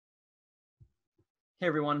Hey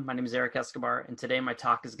everyone, my name is Escobar, and today my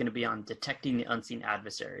talk is going to be on detecting the unseen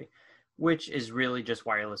adversary, which is really just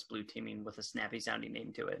wireless blue teaming with a snappy sounding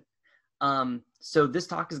name to it. So this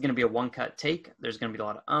talk is going to be a one-cut take. There's going to be a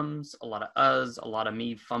lot of ums, a lot of uhs, a lot of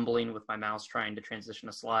me fumbling with my mouse trying to transition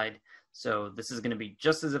a slide. So this is going to be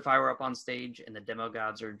just as if I were up on stage, and the demo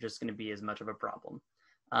gods are just going to be as much of a problem.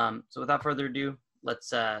 So without further ado, let's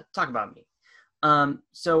talk about me.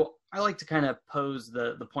 So I like to kind of pose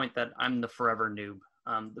the point that I'm the forever noob.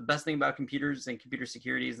 The best thing about computers and computer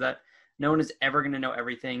security is that no one is ever going to know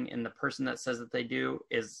everything, and the person that says that they do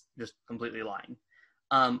is just completely lying.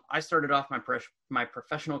 I started off my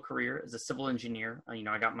professional career as a civil engineer.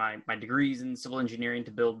 I got my degrees in civil engineering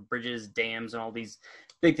to build bridges, dams, and all these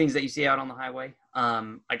big things that you see out on the highway.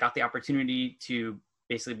 I got the opportunity to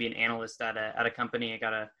basically be an analyst at a company. I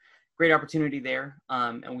got a great opportunity there,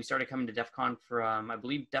 and we started coming to DEF CON from, I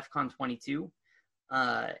believe, DEF CON 22.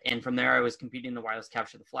 And from there, I was competing in the wireless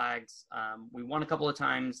capture the flags. We won a couple of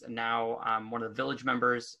times, and now I'm one of the village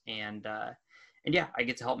members, and yeah, I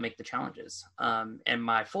get to help make the challenges. And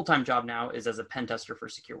my full-time job now is as a pen tester for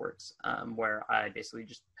SecureWorks, where I basically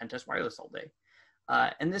just pen test wireless all day.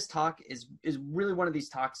 And this talk is really one of these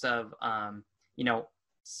talks of,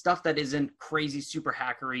 stuff that isn't crazy, super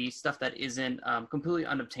hackery, stuff that isn't completely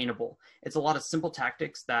unobtainable. It's a lot of simple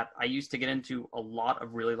tactics that I used to get into a lot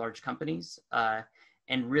of really large companies.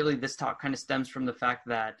 And really, this talk kind of stems from the fact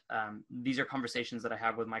that these are conversations that I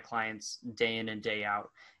have with my clients day in and day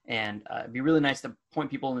out. And it'd be really nice to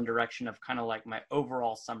point people in the direction of kind of like my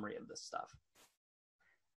overall summary of this stuff.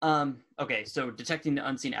 Okay, so detecting the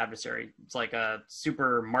unseen adversary. It's like a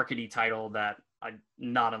super markety title that I'm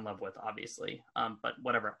not in love with, obviously, but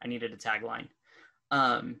whatever. I needed a tagline.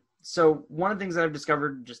 So one of the things that I've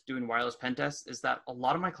discovered just doing wireless pen tests is that a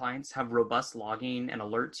lot of my clients have robust logging and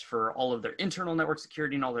alerts for all of their internal network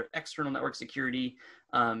security and all their external network security.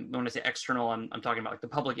 When I say external, I'm talking about like the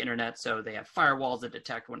public internet. So they have firewalls that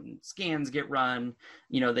detect when scans get run.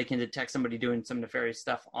 They can detect somebody doing some nefarious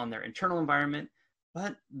stuff on their internal environment.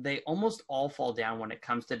 But they almost all fall down when it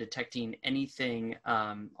comes to detecting anything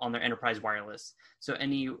on their enterprise wireless. So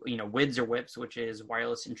any WIDs or WIPs, which is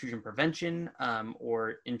wireless intrusion prevention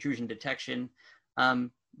or intrusion detection.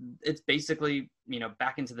 It's basically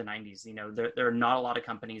back into the 90s. There are not a lot of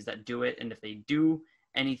companies that do it, and if they do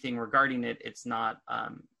anything regarding it, it's not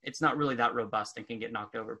really that robust and can get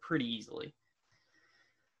knocked over pretty easily.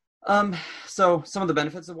 So some of the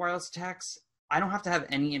benefits of wireless attacks. I don't have to have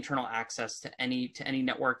any internal access to any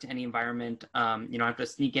network, to any environment. I don't have to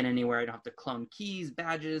sneak in anywhere. I don't have to clone keys,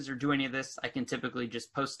 badges, or do any of this. I can typically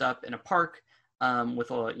just post up in a park with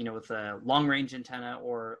a long range antenna,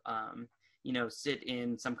 or sit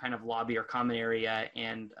in some kind of lobby or common area,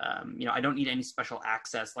 and I don't need any special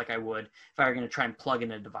access like I would if I were going to try and plug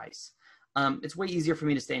in a device. It's way easier for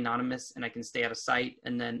me to stay anonymous, and I can stay out of sight.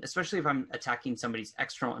 And then, especially if I'm attacking somebody's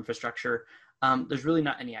external infrastructure, there's really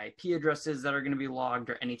not any IP addresses that are going to be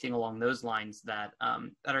logged or anything along those lines that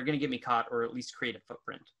are going to get me caught, or at least create a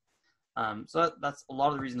footprint. So that's a lot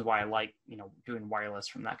of the reasons why I like doing wireless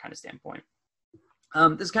from that kind of standpoint.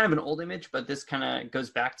 This is kind of an old image, but this kind of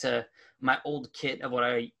goes back to my old kit of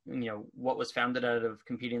what was founded out of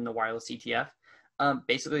competing in the wireless ETF.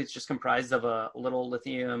 Basically, it's just comprised of a little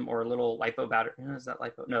lithium or a little LiPo battery. Is that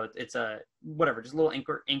LiPo? No, it's a whatever, just a little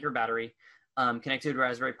anchor battery connected to a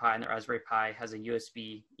Raspberry Pi, and the Raspberry Pi has a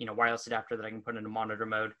USB, wireless adapter that I can put into monitor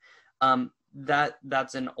mode.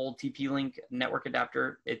 That's an old TP-Link network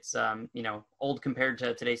adapter. It's old compared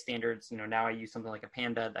to today's standards. Now I use something like a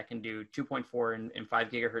Panda that can do 2.4 and 5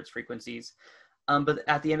 gigahertz frequencies. But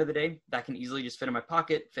at the end of the day, that can easily just fit in my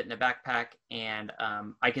pocket, fit in a backpack, and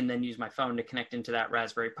I can then use my phone to connect into that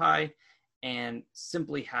Raspberry Pi and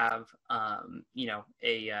simply have, an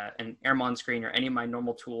Airmon screen or any of my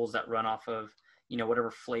normal tools that run off of, whatever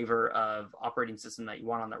flavor of operating system that you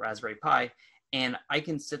want on that Raspberry Pi. And I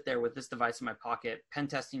can sit there with this device in my pocket, pen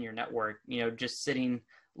testing your network, just sitting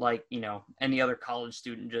like, any other college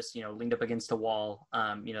student, just, leaned up against a wall,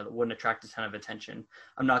 that wouldn't attract a ton of attention.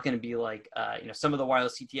 I'm not going to be like, some of the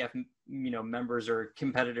wireless CTF, members or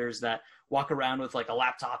competitors that walk around with like a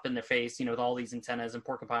laptop in their face, with all these antennas and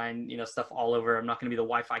porcupine, stuff all over. I'm not going to be the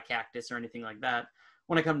Wi-Fi cactus or anything like that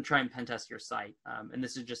when I come to try and pen test your site. And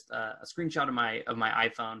this is just a screenshot of my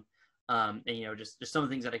iPhone. And, just some of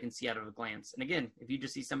the things that I can see out of a glance. And again, if you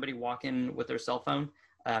just see somebody walking with their cell phone,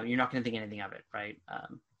 you're not going to think anything of it, right?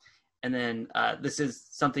 And then this is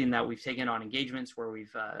something that we've taken on engagements where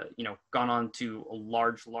we've, gone on to a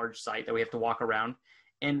large site that we have to walk around.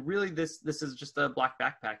 And really, this is just a black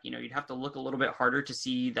backpack. You'd have to look a little bit harder to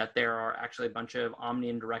see that there are actually a bunch of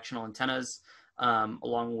omnidirectional antennas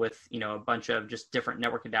along with, a bunch of just different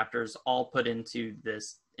network adapters all put into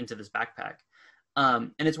this backpack.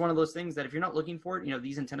 And it's one of those things that if you're not looking for it,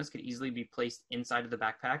 these antennas could easily be placed inside of the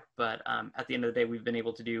backpack. But at the end of the day, we've been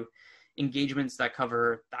able to do engagements that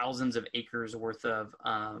cover thousands of acres worth of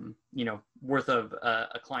a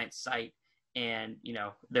client's site. And,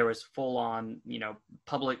 there was full on,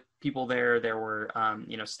 public people there. There were,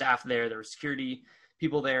 staff there. There were security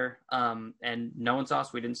people there. And no one saw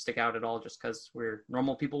us. We didn't stick out at all just because we're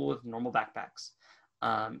normal people with normal backpacks.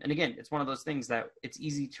 And again, it's one of those things that it's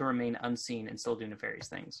easy to remain unseen and still do nefarious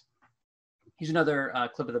things. Here's another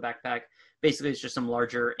clip of the backpack. Basically, it's just some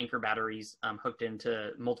larger Anchor batteries hooked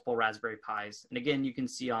into multiple Raspberry Pis. And again, you can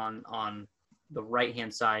see on the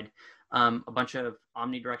right-hand side, a bunch of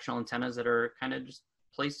omnidirectional antennas that are kind of just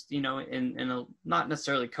placed, in a not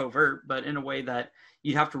necessarily covert, but in a way that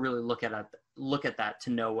you'd have to really look at that to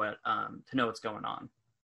know what's going on.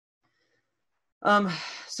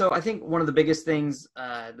 So I think one of the biggest things,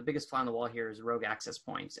 the biggest fly on the wall here is rogue access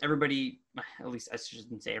points. Everybody, at least I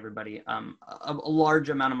shouldn't say everybody, a large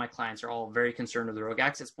amount of my clients are all very concerned with the rogue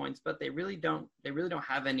access points, but they really don't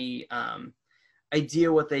have any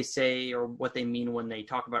idea what they say or what they mean when they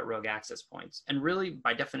talk about rogue access points. And really,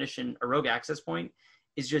 by definition, a rogue access point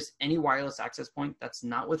is just any wireless access point that's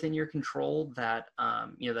not within your control, that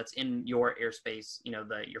that's in your airspace,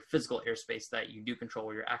 your physical airspace that you do control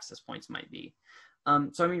where your access points might be.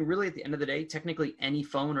 So I mean, really, at the end of the day, technically any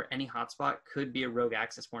phone or any hotspot could be a rogue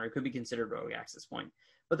access point, or it could be considered a rogue access point.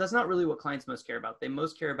 But that's not really what clients most care about. They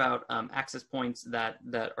most care about access points that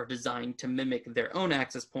are designed to mimic their own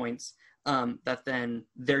access points, that then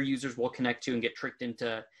their users will connect to and get tricked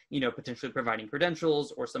into, potentially providing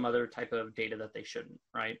credentials or some other type of data that they shouldn't,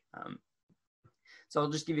 right? So I'll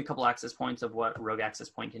just give you a couple access points of what a rogue access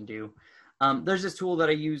point can do. There's this tool that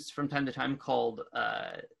I use from time to time called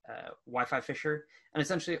Wi-Fi Fisher. And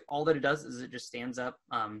essentially all that it does is it just stands up,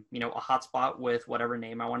 a hotspot with whatever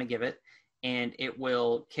name I want to give it. And it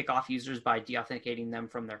will kick off users by deauthenticating them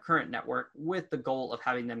from their current network with the goal of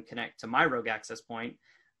having them connect to my rogue access point.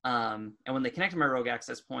 And when they connect to my rogue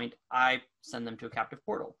access point, I send them to a captive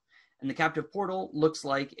portal. And the captive portal looks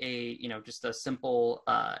like just a simple,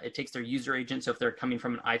 it takes their user agent. So if they're coming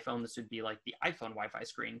from an iPhone, this would be like the iPhone Wi-Fi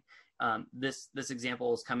screen. This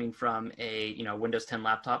example is coming from a, Windows 10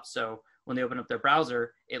 laptop. So when they open up their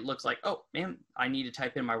browser, it looks like, oh man, I need to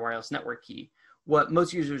type in my wireless network key. What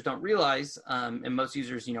most users don't realize, and most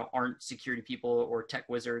users, aren't security people or tech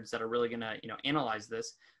wizards that are really going to, analyze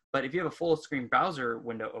this. But if you have a full screen browser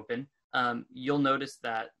window open, you'll notice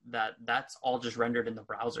that's all just rendered in the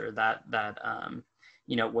browser,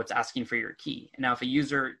 what's asking for your key. Now, if a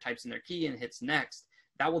user types in their key and hits next,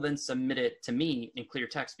 that will then submit it to me in clear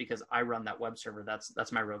text because I run that web server.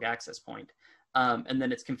 That's my rogue access point. And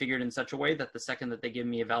then it's configured in such a way that the second that they give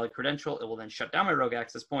me a valid credential, it will then shut down my rogue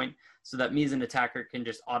access point so that me as an attacker can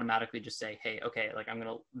just automatically just say, hey, okay, like I'm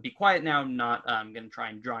going to be quiet now, not going to try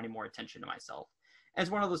and draw any more attention to myself. And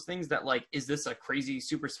it's one of those things that, like, is this a crazy,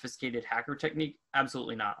 super sophisticated hacker technique?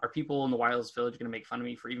 Absolutely not. Are people in the wireless village going to make fun of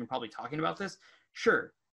me for even probably talking about this?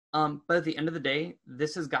 Sure. But at the end of the day,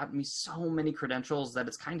 this has gotten me so many credentials that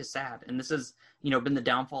it's kind of sad. And this has, been the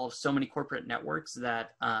downfall of so many corporate networks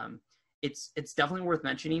that it's definitely worth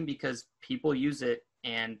mentioning because people use it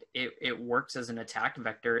and it works as an attack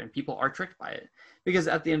vector and people are tricked by it. Because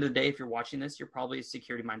at the end of the day, if you're watching this, you're probably a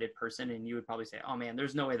security-minded person and you would probably say, oh man,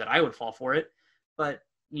 there's no way that I would fall for it. But,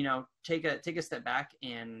 take a step back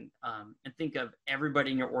and think of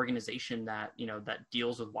everybody in your organization that, that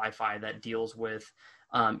deals with Wi-Fi, that deals with,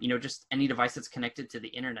 just any device that's connected to the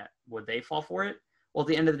internet. Would they fall for it? Well, at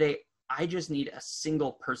the end of the day, I just need a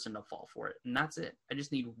single person to fall for it. And that's it. I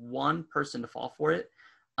just need one person to fall for it.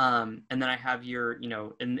 And then I have your,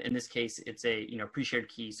 in this case, it's a, pre-shared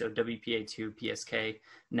key. So WPA2 PSK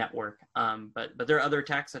network. But there are other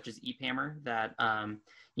attacks such as EPAMR that,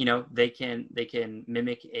 they can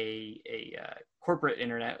mimic a corporate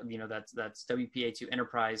internet, that's WPA2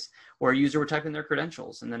 enterprise, where a user would type in their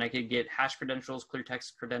credentials and then I could get hash credentials, clear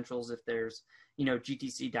text credentials if there's,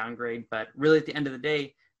 GTC downgrade. But really at the end of the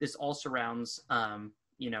day, this all surrounds,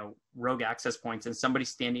 rogue access points and somebody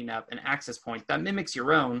standing up an access point that mimics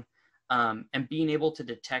your own, and being able to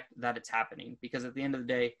detect that it's happening. Because at the end of the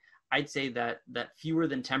day, I'd say that fewer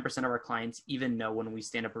than 10% of our clients even know when we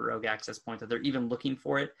stand up a rogue access point, that they're even looking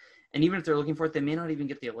for it. And even if they're looking for it, they may not even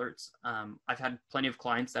get the alerts. I've had plenty of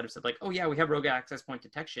clients that have said like, oh yeah, we have rogue access point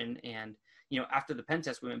detection. And, after the pen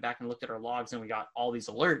test, we went back and looked at our logs and we got all these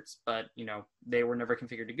alerts, but, they were never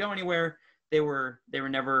configured to go anywhere. They were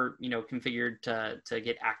never, configured to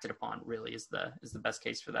get acted upon, really is the best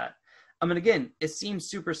case for that. I mean, again, it seems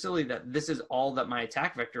super silly that this is all that my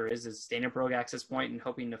attack vector is standing up a rogue access point and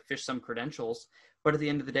hoping to fish some credentials. But at the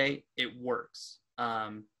end of the day, it works.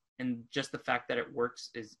 And just the fact that it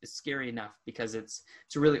works is scary enough, because it's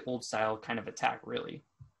a really old style kind of attack, really.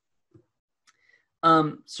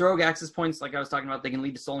 So rogue access points, like I was talking about, they can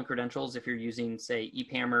lead to stolen credentials if you're using, say,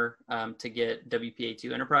 EPAMR to get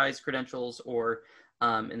WPA2 enterprise credentials, or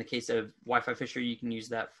in the case of Wi-Fi Fisher, you can use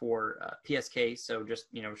that for PSK, so just,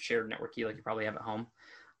 shared network key like you probably have at home.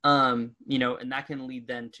 And that can lead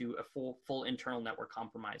then to a full internal network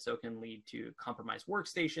compromise. So it can lead to compromised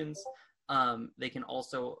workstations. It can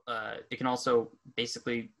also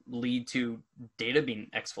basically lead to data being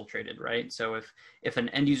exfiltrated, right? So if an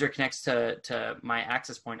end user connects to my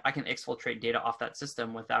access point, I can exfiltrate data off that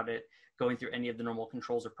system without it going through any of the normal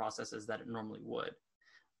controls or processes that it normally would.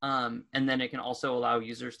 And then it can also allow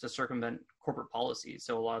users to circumvent corporate policies.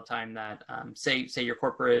 So a lot of time that, say your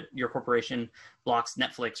corporation blocks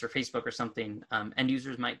Netflix or Facebook or something, end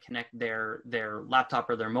users might connect their laptop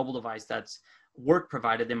or their mobile device that's work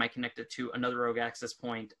provided. They might connect it to another rogue access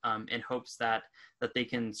point in hopes that they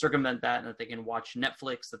can circumvent that, and that they can watch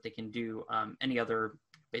Netflix, that they can do any other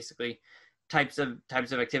basically types of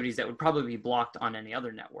activities that would probably be blocked on any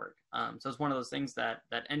other network. So it's one of those things that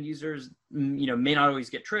end users, may not always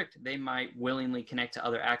get tricked. They might willingly connect to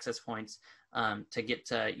other access points to get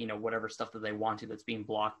to, whatever stuff that they want to that's being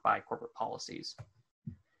blocked by corporate policies.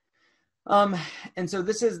 And so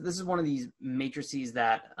this is one of these matrices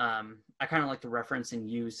that I kind of like to reference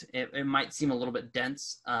and use. It might seem a little bit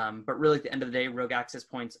dense, but really at the end of the day, rogue access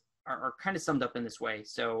points are kind of summed up in this way.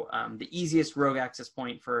 So the easiest rogue access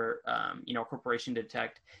point for a corporation to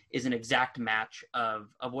detect is an exact match of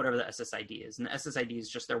whatever the SSID is, and the SSID is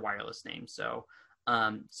just their wireless name. So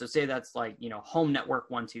say that's like home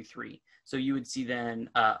network 123. So you would see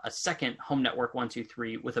then a second home network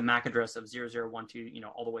 123 with a MAC address of 0012,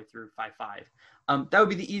 all the way through 55. That would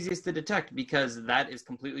be the easiest to detect, because that is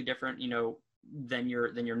completely different, than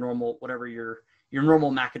your normal, whatever your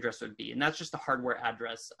normal MAC address would be. And that's just a hardware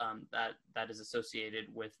address that is associated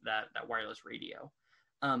with that wireless radio.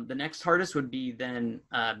 The next hardest would be then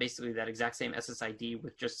basically that exact same SSID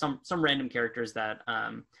with just some random characters that,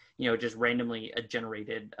 just randomly a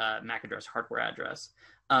generated MAC address, hardware address.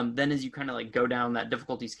 Then as you kind of like go down that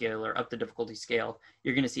difficulty scale or up the difficulty scale,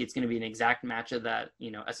 you're going to see it's going to be an exact match of that,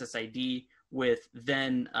 SSID with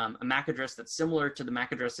then a MAC address that's similar to the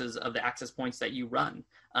MAC addresses of the access points that you run.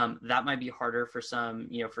 That might be harder for some,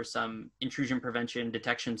 for some intrusion prevention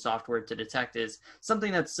detection software to detect, is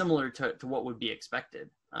something that's similar to what would be expected.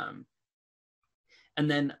 And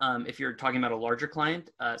then if you're talking about a larger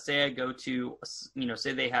client, say I go to,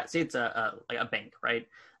 say it's like a bank, right?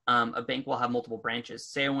 A bank will have multiple branches.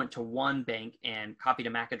 Say I went to one bank and copied a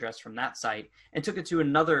MAC address from that site and took it to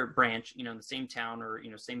another branch, in the same town or,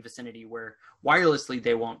 same vicinity, where wirelessly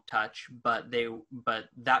they won't touch, but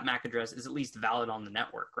that MAC address is at least valid on the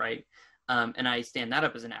network, right? And I stand that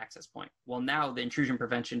up as an access point. Well, now the intrusion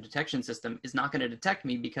prevention detection system is not going to detect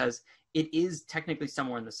me because it is technically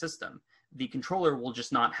somewhere in the system. The controller will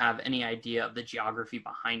just not have any idea of the geography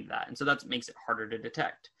behind that. And so that makes it harder to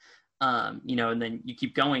detect. And then you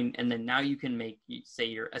keep going, and then now you can say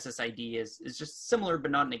your SSID is just similar,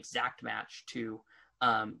 but not an exact match to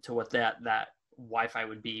what that Wi-Fi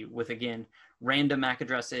would be, with, again, random MAC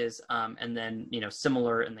addresses, and then,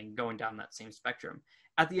 similar, and then going down that same spectrum.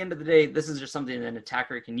 At the end of the day, this is just something that an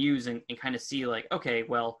attacker can use and kind of see, like, okay,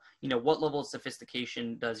 well, what level of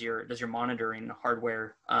sophistication does your monitoring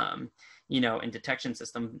hardware, and detection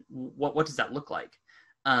system, what does that look like?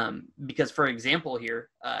 Because, for example, here,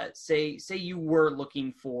 say you were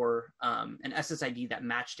looking for an SSID that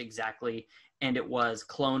matched exactly, and it was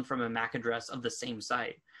cloned from a MAC address of the same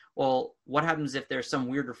site. Well, what happens if there's some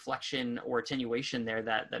weird reflection or attenuation there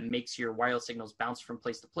that makes your wireless signals bounce from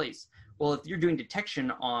place to place? Well, if you're doing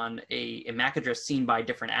detection on a MAC address seen by a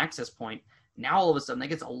different access point, now all of a sudden that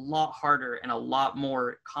gets a lot harder and a lot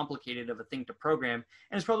more complicated of a thing to program,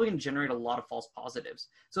 and it's probably going to generate a lot of false positives.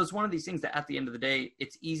 So it's one of these things that at the end of the day,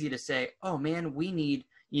 it's easy to say, oh man, we need,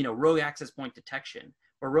 rogue access point detection.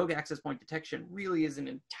 But rogue access point detection really is an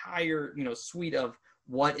entire, suite of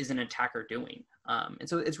what is an attacker doing. And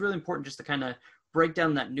so it's really important just to kind of break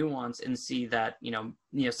down that nuance and see that,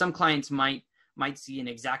 some clients might see an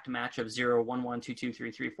exact match of 0, 1, 1, 2, 2,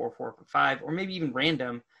 3, 3, 4, 4, 5, or maybe even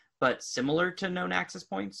random, but similar to known access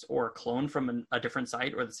points or cloned from a different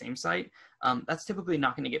site or the same site. That's typically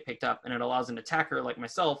not going to get picked up, and it allows an attacker like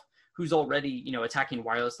myself, who's already, attacking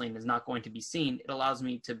wirelessly and is not going to be seen. It allows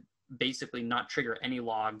me to basically not trigger any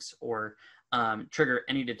logs or trigger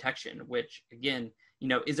any detection, which, again,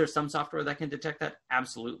 Is there some software that can detect that?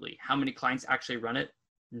 Absolutely. How many clients actually run it?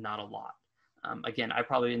 Not a lot. Again, I've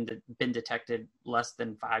probably been detected less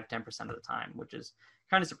than 5-10% of the time, which is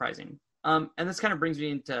kind of surprising. And this kind of brings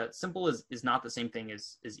me into simple is not the same thing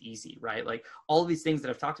as easy, right? Like all of these things that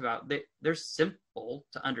I've talked about, they're simple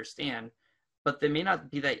to understand, but they may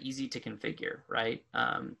not be that easy to configure, right?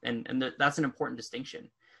 And that's an important distinction,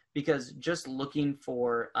 because just looking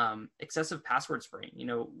for excessive password spraying,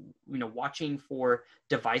 watching for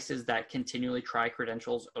devices that continually try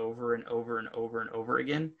credentials over and over and over and over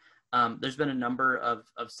again. There's been a number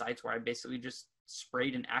of sites where I basically just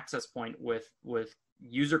sprayed an access point with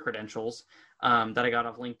user credentials that I got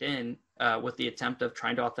off LinkedIn with the attempt of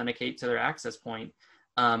trying to authenticate to their access point.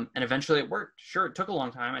 And eventually it worked. Sure, it took a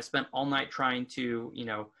long time. I spent all night trying to,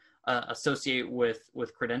 associate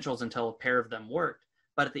with credentials until a pair of them worked.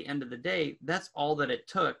 But at the end of the day, that's all that it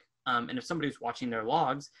took. And if somebody was watching their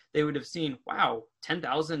logs, they would have seen, wow,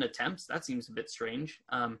 10,000 attempts. That seems a bit strange.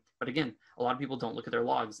 But again, a lot of people don't look at their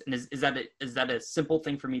logs. And is that a simple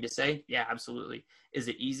thing for me to say? Yeah, absolutely. Is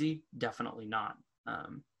it easy? Definitely not.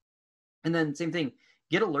 And then same thing,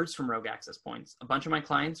 get alerts from rogue access points. A bunch of my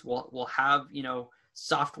clients will have,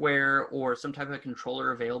 software or some type of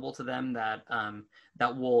controller available to them that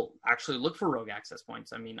that will actually look for rogue access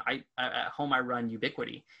points. I mean, I at home I run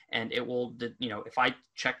Ubiquity, and it will, if I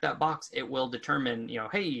check that box, it will determine,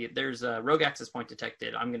 hey, there's a rogue access point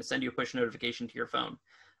detected. I'm going to send you a push notification to your phone.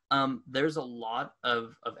 There's a lot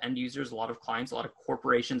of end users, a lot of clients, a lot of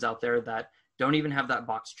corporations out there that don't even have that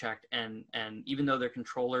box checked, and even though their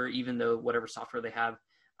controller, even though whatever software they have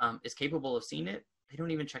is capable of seeing it, they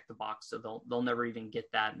don't even check the box, so they'll never even get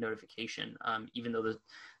that notification, even though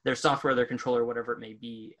their software, their controller, whatever it may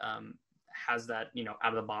be, has that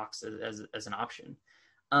out of the box as an option.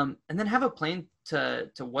 And then have a plan to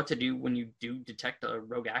what to do when you do detect a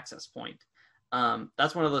rogue access point.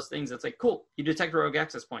 That's one of those things that's like, cool, you detect a rogue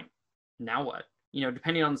access point. Now what?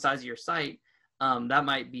 Depending on the size of your site, that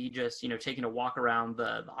might be just taking a walk around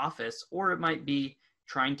the office, or it might be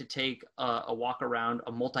trying to take a walk around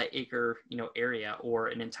a multi-acre area, or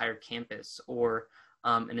an entire campus, or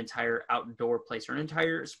an entire outdoor place, or an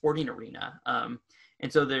entire sporting arena.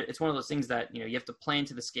 And so it's one of those things that you have to plan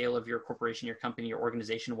to the scale of your corporation, your company, your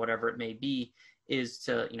organization, whatever it may be, is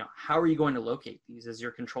to how are you going to locate these? Is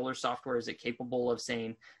your controller software, is it capable of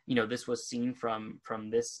saying this was seen from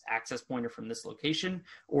this access point or from this location,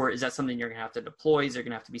 or is that something you're going to have to deploy? Is there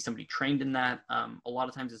going to have to be somebody trained in that? A lot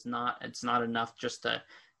of times it's not enough just to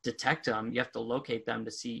detect them. You have to locate them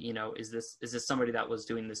to see is this somebody that was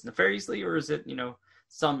doing this nefariously, or is it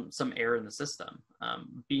some error in the system?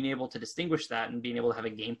 Being able to distinguish that and being able to have a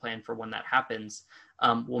game plan for when that happens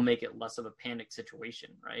will make it less of a panic situation,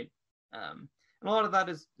 right? And a lot of that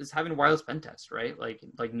is having a wireless pen test, right? Like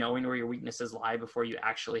knowing where your weaknesses lie before you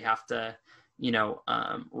actually have to,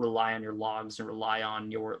 rely on your logs and rely on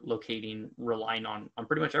your locating, relying on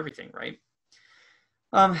pretty much everything, right?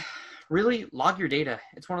 Really log your data.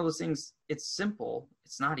 It's one of those things, it's simple.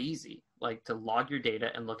 It's not easy, like to log your data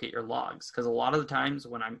and look at your logs. Because a lot of the times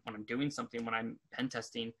when I'm doing something, when I'm pen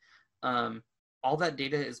testing, all that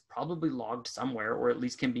data is probably logged somewhere, or at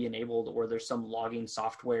least can be enabled, or there's some logging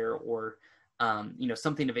software, or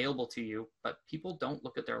something available to you, but people don't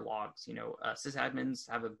look at their logs. Sysadmins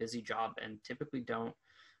have a busy job and typically don't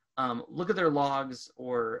look at their logs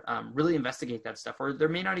or really investigate that stuff. Or there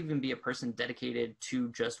may not even be a person dedicated to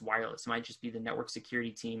just wireless. It might just be the network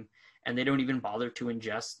security team, and they don't even bother to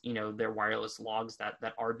ingest, their wireless logs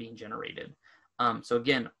that are being generated. So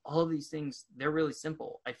again, all of these things, they're really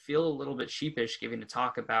simple. I feel a little bit sheepish giving a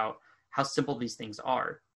talk about how simple these things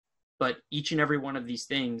are. But each and every one of these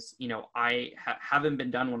things, I haven't been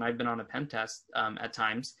done when I've been on a pen test at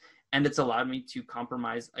times. And it's allowed me to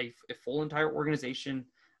compromise a full entire organization,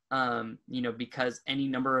 because any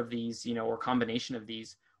number of these, or combination of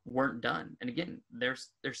these weren't done. And again,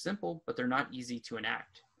 they're simple, but they're not easy to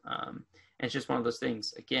enact. And it's just one of those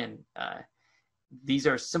things. Again, these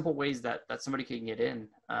are simple ways that somebody can get in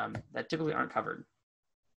that typically aren't covered.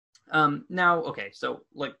 Now, okay, so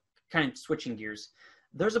like kind of switching gears.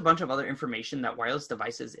 There's a bunch of other information that wireless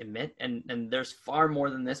devices emit, and there's far more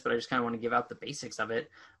than this, but I just kind of want to give out the basics of it.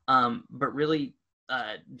 But really,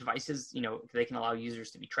 devices, they can allow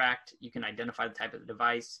users to be tracked. You can identify the type of the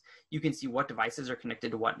device. You can see what devices are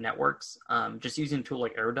connected to what networks. Just using a tool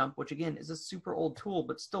like AeroDump, which again is a super old tool,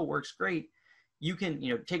 but still works great. You can,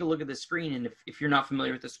 take a look at the screen, and if you're not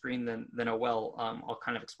familiar with the screen, then oh well, I'll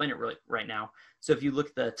kind of explain it right now. So if you look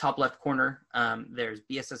at the top left corner, there's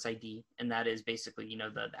BSSID, and that is basically,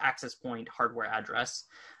 the access point hardware address.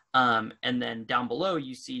 And then down below,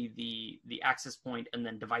 you see the access point and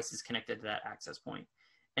then devices connected to that access point.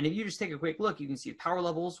 And if you just take a quick look, you can see power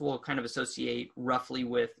levels will kind of associate roughly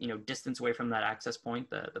with, distance away from that access point.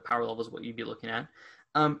 The power level is what you'd be looking at.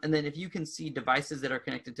 And then if you can see devices that are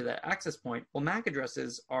connected to that access point, well, MAC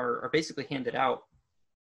addresses are basically handed out,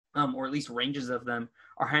 or at least ranges of them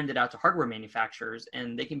are handed out to hardware manufacturers,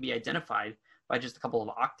 and they can be identified by just a couple of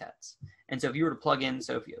octets. And so if you were to plug in,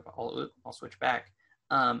 I'll switch back.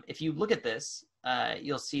 If you look at this,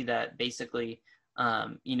 you'll see that basically, that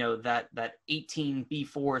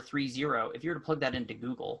 18B430, if you were to plug that into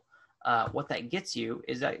Google, what that gets you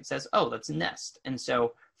is that it says, oh, that's Nest. And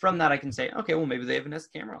so from that, I can say, okay, well, maybe they have a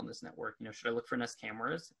Nest camera on this network. Should I look for Nest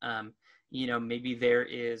cameras? Maybe there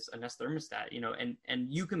is a Nest thermostat,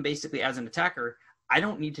 and you can basically, as an attacker, I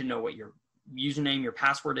don't need to know what your username, your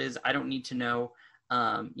password is. I don't need to know,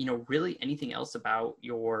 really anything else about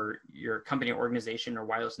your company or organization or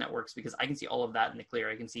wireless networks, because I can see all of that in the clear.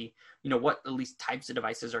 I can see, what at least types of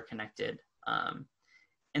devices are connected.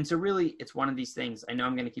 And so really it's one of these things. I know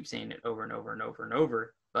I'm going to keep saying it over and over and over and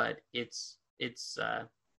over, but it's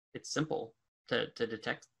simple to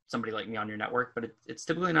detect somebody like me on your network, but it's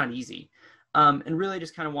typically not easy. And really I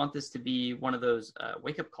just kind of want this to be one of those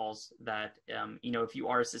wake-up calls that, if you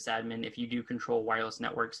are a sysadmin, if you do control wireless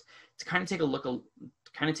networks, to kind of take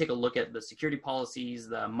a look at the security policies,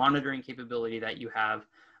 the monitoring capability that you have,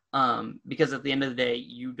 because at the end of the day,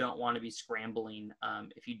 you don't want to be scrambling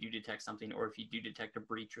if you do detect something, or if you do detect a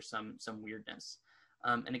breach or some weirdness.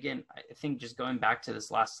 And again, I think just going back to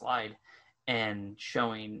this last slide and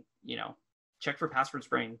showing, check for password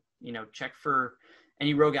spraying, check for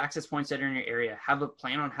any rogue access points that are in your area, have a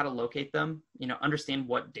plan on how to locate them, understand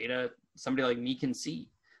what data somebody like me can see,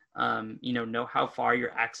 know how far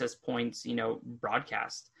your access points,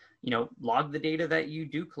 broadcast, log the data that you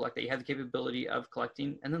do collect, that you have the capability of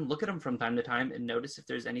collecting, and then look at them from time to time and notice if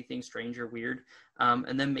there's anything strange or weird.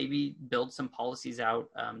 And then maybe build some policies out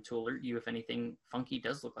to alert you if anything funky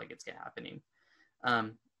does look like it's happening.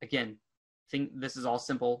 Again, I think this is all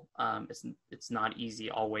simple. It's not easy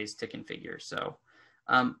always to configure. So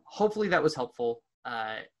hopefully that was helpful.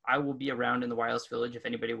 I will be around in the Wireless Village if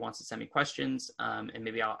anybody wants to send me questions, and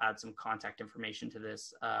maybe I'll add some contact information to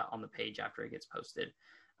this on the page after it gets posted.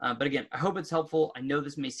 But again, I hope it's helpful. I know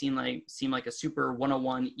this may seem like a super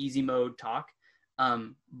 101 easy mode talk,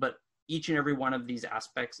 but each and every one of these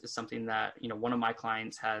aspects is something that one of my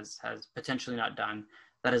clients has potentially not done,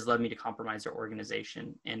 that has led me to compromise their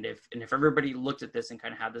organization. And if everybody looked at this and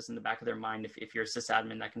kind of had this in the back of their mind, if you're a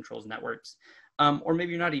sysadmin that controls networks, or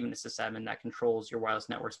maybe you're not even a sysadmin that controls your wireless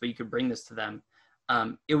networks, but you could bring this to them,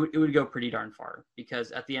 it would go pretty darn far,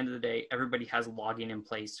 because at the end of the day, everybody has logging in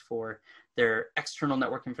place for their external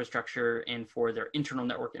network infrastructure and for their internal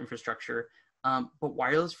network infrastructure. But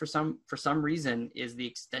wireless, for some reason, is the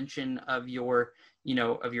extension of your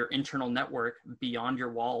internal network beyond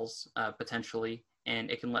your walls, potentially.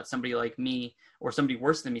 And it can let somebody like me, or somebody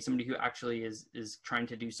worse than me, somebody who actually is trying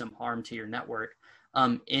to do some harm to your network,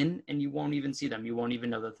 in, and you won't even see them. You won't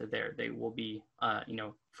even know that they're there. They will be,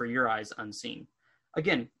 for your eyes, unseen.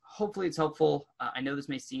 Again, hopefully it's helpful. I know this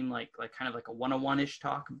may seem like kind of like a 101-ish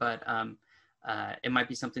talk, but it might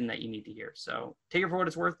be something that you need to hear. So take it for what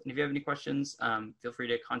it's worth. And if you have any questions, feel free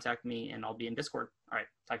to contact me, and I'll be in Discord. All right,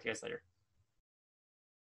 talk to you guys later.